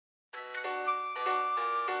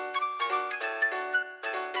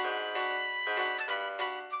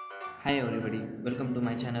Hi everybody, welcome to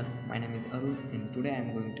my channel. My name is Arun and today I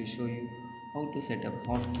am going to show you how to set up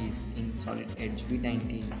hotkeys in Solid Edge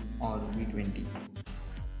V19 or V20.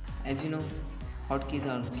 As you know, hotkeys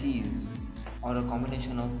are keys or a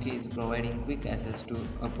combination of keys providing quick access to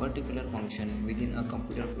a particular function within a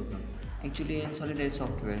computer program. Actually, in Solid Edge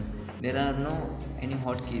software, there are no any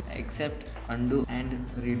hotkeys except undo and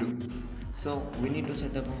redo. So we need to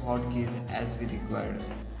set up hotkeys as we required,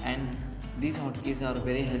 and these hotkeys are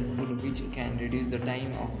very helpful, which can reduce the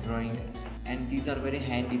time of drawing, and these are very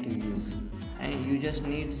handy to use. And you just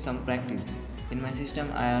need some practice. In my system,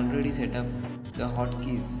 I already set up the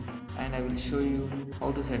hotkeys, and I will show you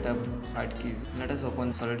how to set up hotkeys. Let us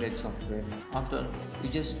open Solid Edge software. After, you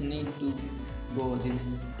just need to go this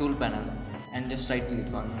tool panel and just right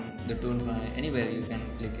click on the tool panel. Anywhere you can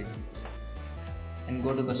click it and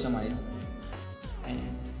go to customize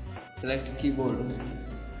and select keyboard,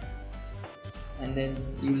 and then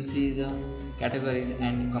you will see the categories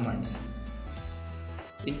and commands.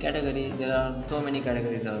 In category, there are so many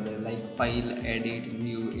categories out there like file, edit,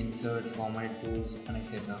 view, insert, format, tools, and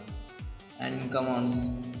etc. And in commands,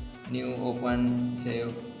 new, open,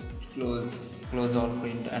 save, close all,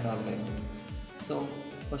 print, and all that. So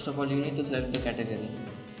first of all, you need to select the category,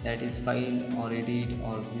 that is file or edit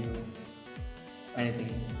or view, anything.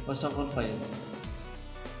 First of all, file.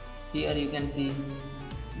 Here you can see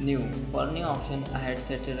new. For new option, I had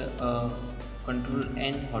set a control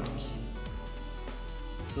N hotkey,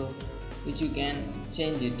 so which you can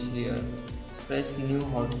change it here. Press new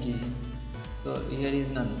hotkey. So here is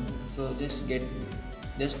none. So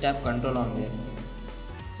just tap control on there.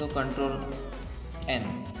 So control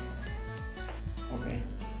N. Okay.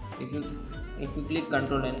 If you click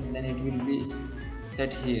control N, then it will be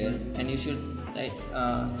set here, and you should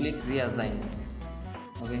click reassign.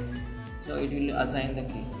 Okay. So it will assign the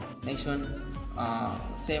key. Next one,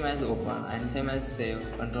 same as open and same as save,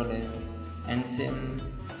 control S, and same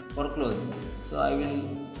for close. So I will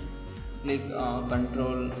click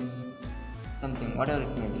control something, whatever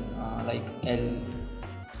it may be, like L,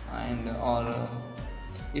 and or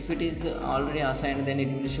if it is already assigned, then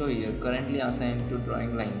it will show here currently assigned to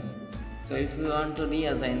drawing line. So if you want to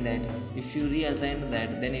reassign that, if you reassign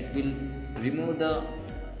that, then it will remove the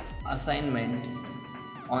assignment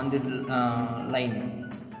on the line.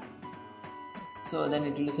 So then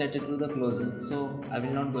it will set it to the close. So I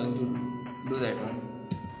will not going to do that one.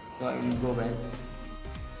 So I will go back,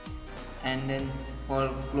 and then for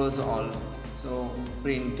close all, so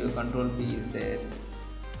print, control P is there,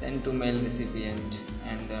 send to mail recipient,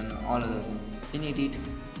 and then all other things. In edit,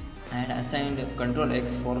 I had assigned control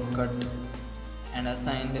X for cut, and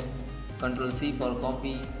assigned control C for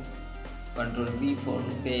copy, control V for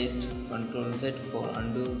paste, control Z for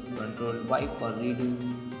undo, control Y for redo,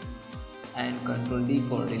 and control D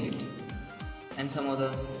for delete, and some other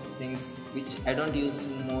things which I don't use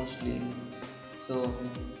mostly, so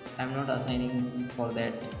I am not assigning for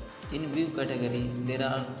that. In view category, there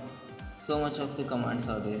are so much of the commands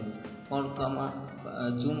are there. For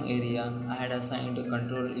zoom area, I had assigned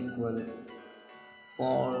control equal.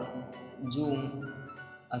 For zoom,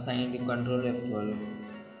 assigned control F12,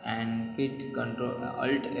 and fit control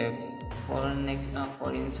alt F. For next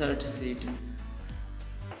for insert sheet,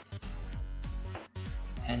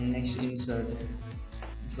 and next insert.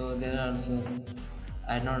 So there are also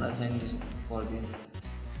I had not assigned it for this.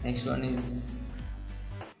 Next one is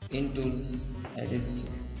in tools, that is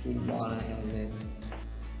toolbar and all that.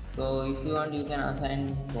 So if you want, you can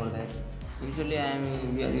assign for that. Usually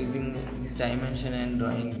we are using this dimension and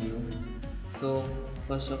drawing view. So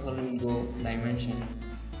first of all, we will go dimension.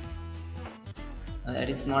 That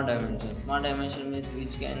is smart dimension. Smart dimension means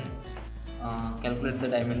which can calculate the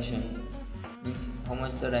dimension, means how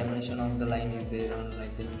much the dimension of the line is there or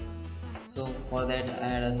like that. So for that, I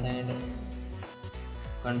had assigned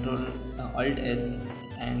control alt S,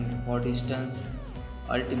 and for distance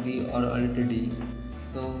alt B or alt D.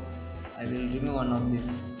 So I will remove one of this,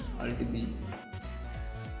 alt B,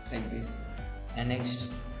 like this. And next,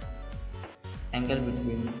 angle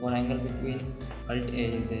between. For angle between, alt A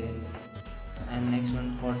is there. And next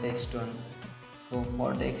one for text one. So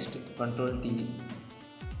for text, control T,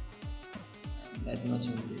 that much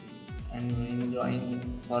will be. And in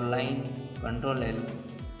drawing, for line, control L,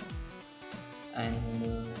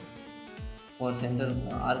 and for center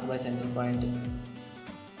arc by center point,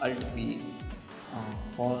 alt P.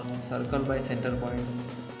 For circle by center point,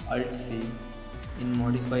 alt C. In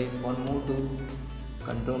modify, for move to,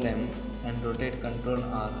 control M, and rotate, control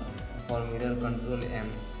R. For mirror, control M.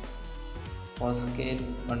 For scale,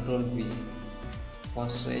 control V. For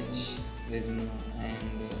stretch, there is no,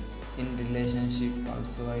 and In relationship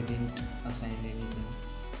also I didn't assign anything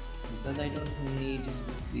because I don't need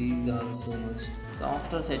these all so much. So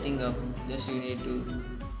after setting up, just you need to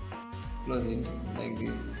close it like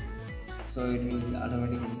this, so it will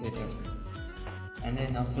automatically set up. And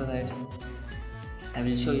then after that I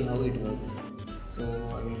will show you how it works. So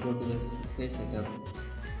I will go to this page setup,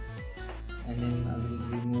 and then I will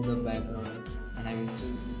remove the background and I will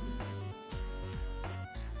choose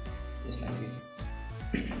just like this.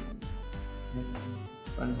 Then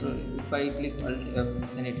control, if I click Alt F,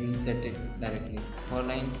 then it will set it directly. For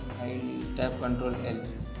line I will tap Control L,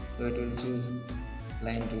 so it will choose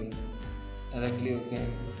line tool. Directly you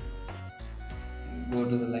can go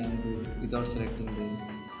to the line tool without selecting them.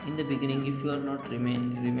 In the beginning, if you are not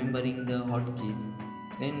remembering the hotkeys,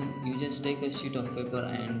 then you just take a sheet of paper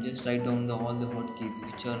and just write down all the hotkeys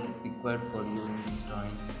which are required for you in this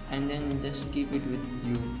drawing, and then just keep it with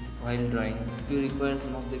you while drawing. If you require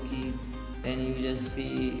some of the keys, then you just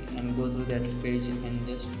see and go through that page and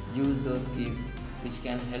just use those keys, which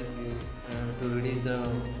can help you to reduce the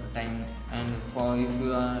time. And for if you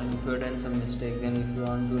have done some mistake, then if you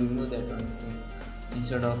want to remove that one thing,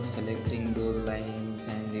 instead of selecting those lines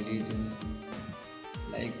and deleting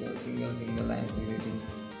like single lines deleting,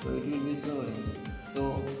 so it will be so lengthy.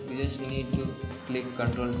 So you just need to click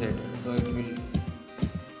Ctrl Z, so it will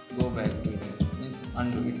go back to it, means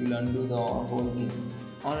undo, it will undo the whole thing.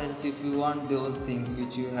 Or else if you want those things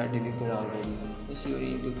which you had deleted already, just you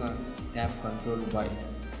need to tap Ctrl Y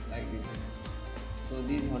like this. So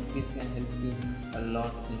these hotkeys can help you a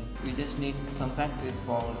lot. You just need some practice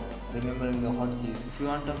for remembering the hotkeys. If you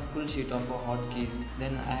want a full sheet of hotkeys,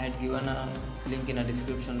 then I had given a link in a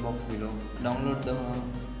description box below. Download the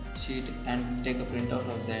sheet and take a printout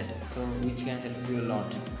of that, so which can help you a lot.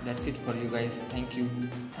 That's it for you guys. Thank you,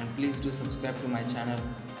 and please do subscribe to my channel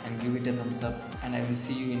and give it a thumbs up, and I will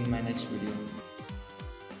see you in my next video.